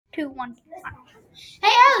2, 1.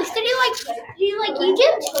 Hey Alex, did you like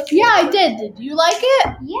Egypt? Yeah, I did. Did you like it?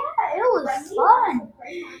 Yeah, it was fun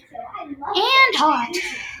and hot.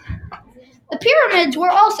 The pyramids were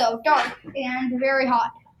also dark and very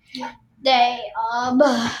hot. They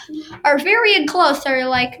are very enclosed. They're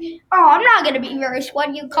like, oh, I'm not gonna be very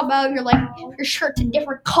sweaty. You come out, you're like your shirt's a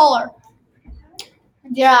different color.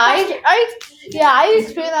 Yeah, I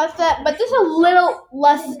experienced that, but just a little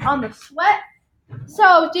less on the sweat.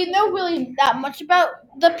 So, do you know really that much about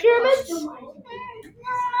the pyramids? Not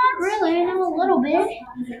really. I know a little bit.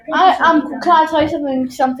 Can I tell you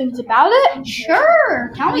something about it?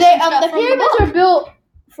 Sure. Tell me some stuff the pyramids were built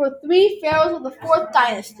for 3 pharaohs of the 4th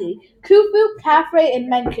dynasty: Khufu, Khafre,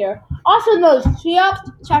 and Menkaure, also known as Cheops,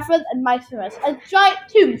 Chephren, and Mycenae, as giant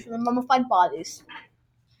tombs for the mummified bodies.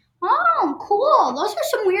 Oh, cool. Those are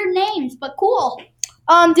some weird names, but cool.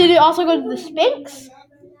 Did you also go to the Sphinx?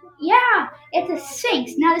 Yeah, it's a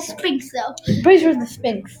Sphinx, not a Sphinx, though. I'm pretty sure it's the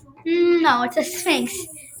Sphinx. No, it's a Sphinx.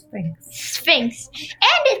 Sphinx.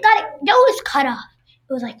 And it got its nose cut off.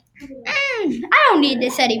 It was like, I don't need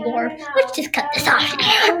this anymore. Let's just cut this off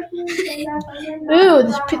now. Ooh,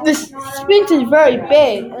 this Sphinx is very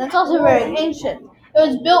big, and it's also very ancient. It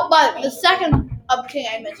was built by the second king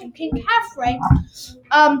I mentioned, King Khafre,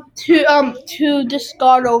 to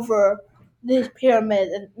discard over this pyramid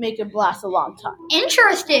and make it last a long time.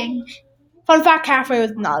 Interesting. Fun fact, Khafre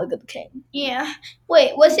was not a good king. Yeah.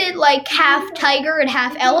 Wait, was it like half tiger and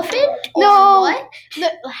half elephant? Or no. What?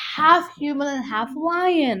 Half human and half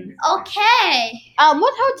lion. Okay.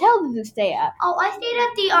 What hotel did you stay at? Oh, I stayed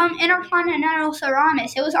at the Intercontinental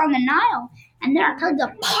Ceramis. It was on the Nile. And there are tons of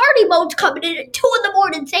party boats coming in at 2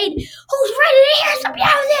 a.m. saying, who's ready to hear some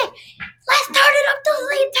music? Let's turn it up to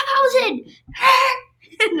 3,000.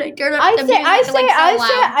 And they turn up the music. I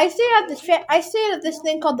stayed at this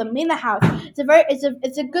thing called the Mina House.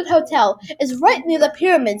 It's a good hotel. It's right near the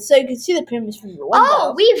pyramids, so you can see the pyramids from your window.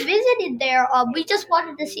 Oh, we visited there. We just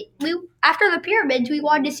wanted to see. After the pyramids, we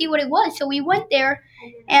wanted to see what it was, so we went there,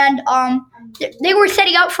 and they were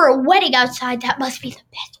setting out for a wedding outside. That must be the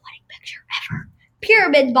best wedding picture ever.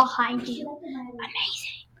 Pyramids behind you,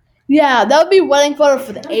 amazing. Yeah, that would be wedding photo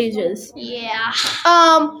for the ages. Yeah.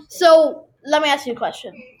 So. Let me ask you a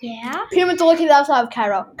question. Yeah? Pyramids are located outside of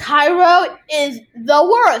Cairo. Cairo is the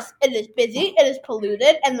worst. It is busy, it is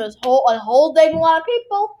polluted, and there's a whole dang lot of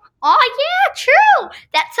people. Oh, yeah, true.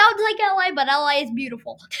 That sounds like LA, but LA is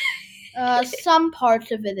beautiful. Some parts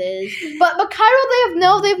of it is. But Cairo, they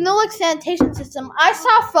have no like sanitation system. I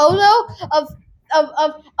saw a photo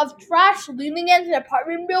of trash leaning into the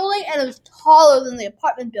apartment building, and it was taller than the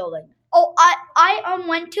apartment building. Oh, I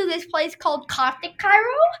went to this place called Caustic Cairo,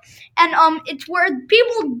 and it's where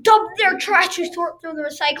people dump their trash to sort through the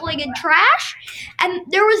recycling and trash. And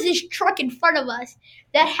there was this truck in front of us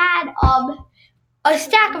that had a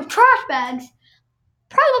stack of trash bags,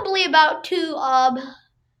 probably about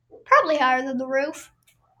probably higher than the roof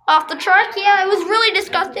off the truck. Yeah, it was really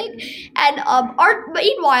disgusting. And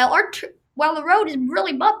while the road is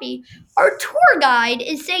really bumpy, our tour guide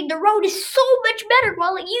is saying the road is so much better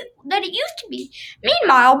than it used to be.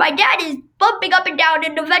 Meanwhile, my dad is bumping up and down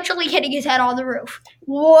and eventually hitting his head on the roof.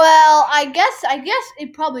 Well, I guess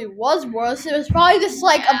it probably was worse. It was probably just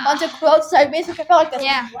like a bunch of quotes. So I basically felt like this.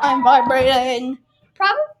 Yeah. I'm vibrating.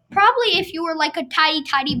 Probably if you were like a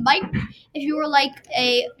tiny bite, if you were like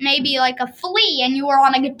maybe like a flea and you were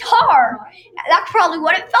on a guitar, that's probably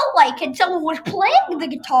what it felt like, and someone was playing the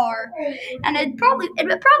guitar, and it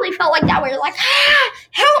probably felt like that, where you're like,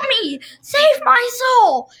 help me, save my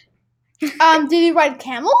soul. Did you ride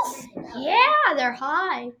camels? Yeah, they're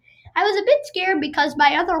high. I was a bit scared because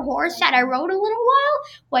my other horse that I rode a little while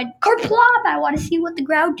went kerplop. I want to see what the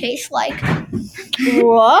ground tastes like.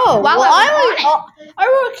 Whoa! I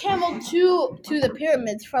rode a camel to the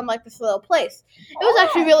pyramids from like this little place. It was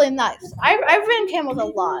actually really nice. I've ridden camels a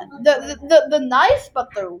lot. The nice, but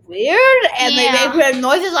they're weird, and they make weird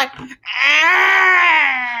noises like.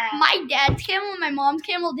 My dad's camel and my mom's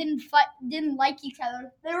camel didn't like each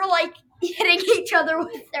other. They were like hitting each other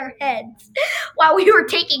with their heads while we were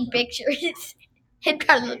taking pictures in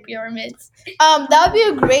front of the pyramids. That would be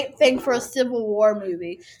a great thing for a Civil War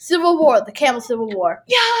movie. Civil War, the Camel Civil War.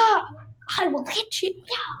 Yeah, I will hit you.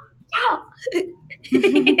 Yeah.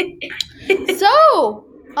 So,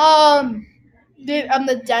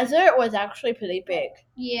 the desert was actually pretty big.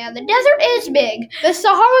 Yeah, the desert is big. The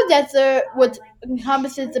Sahara Desert, which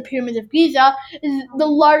encompasses the pyramids of Giza, is the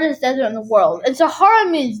largest desert in the world. And Sahara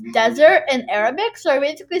means desert in Arabic, so we're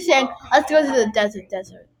basically saying, let's go to the desert.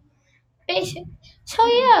 Basic. So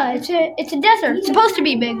yeah, it's a desert. It's supposed to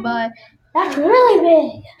be big, but that's really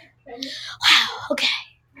big. Wow, okay.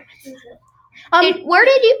 Where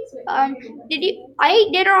did you? Did you? I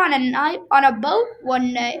ate dinner on a boat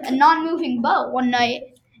one night, a non-moving boat one night.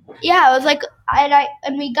 Yeah, it was like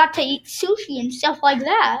and we got to eat sushi and stuff like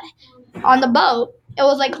that on the boat. It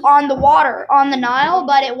was like on the water, on the Nile,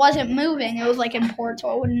 but it wasn't moving. It was like in port,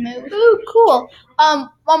 so it wouldn't move. Ooh, cool. On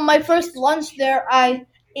my first lunch there, I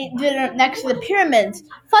ate dinner next to the pyramids.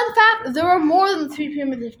 Fun fact: there were more than 3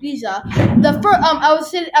 pyramids of Giza. I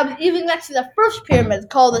was eating next to the first pyramid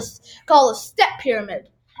called the Step Pyramid.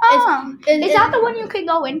 Is that the one you could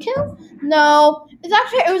go into? No, it's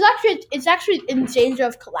actually in danger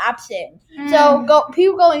of collapsing. So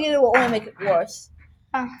people going in it will only make it worse.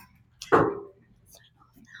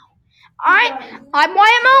 Alright, I'm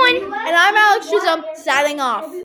Wyatt Moen. And I'm Alex Chisholm, signing off.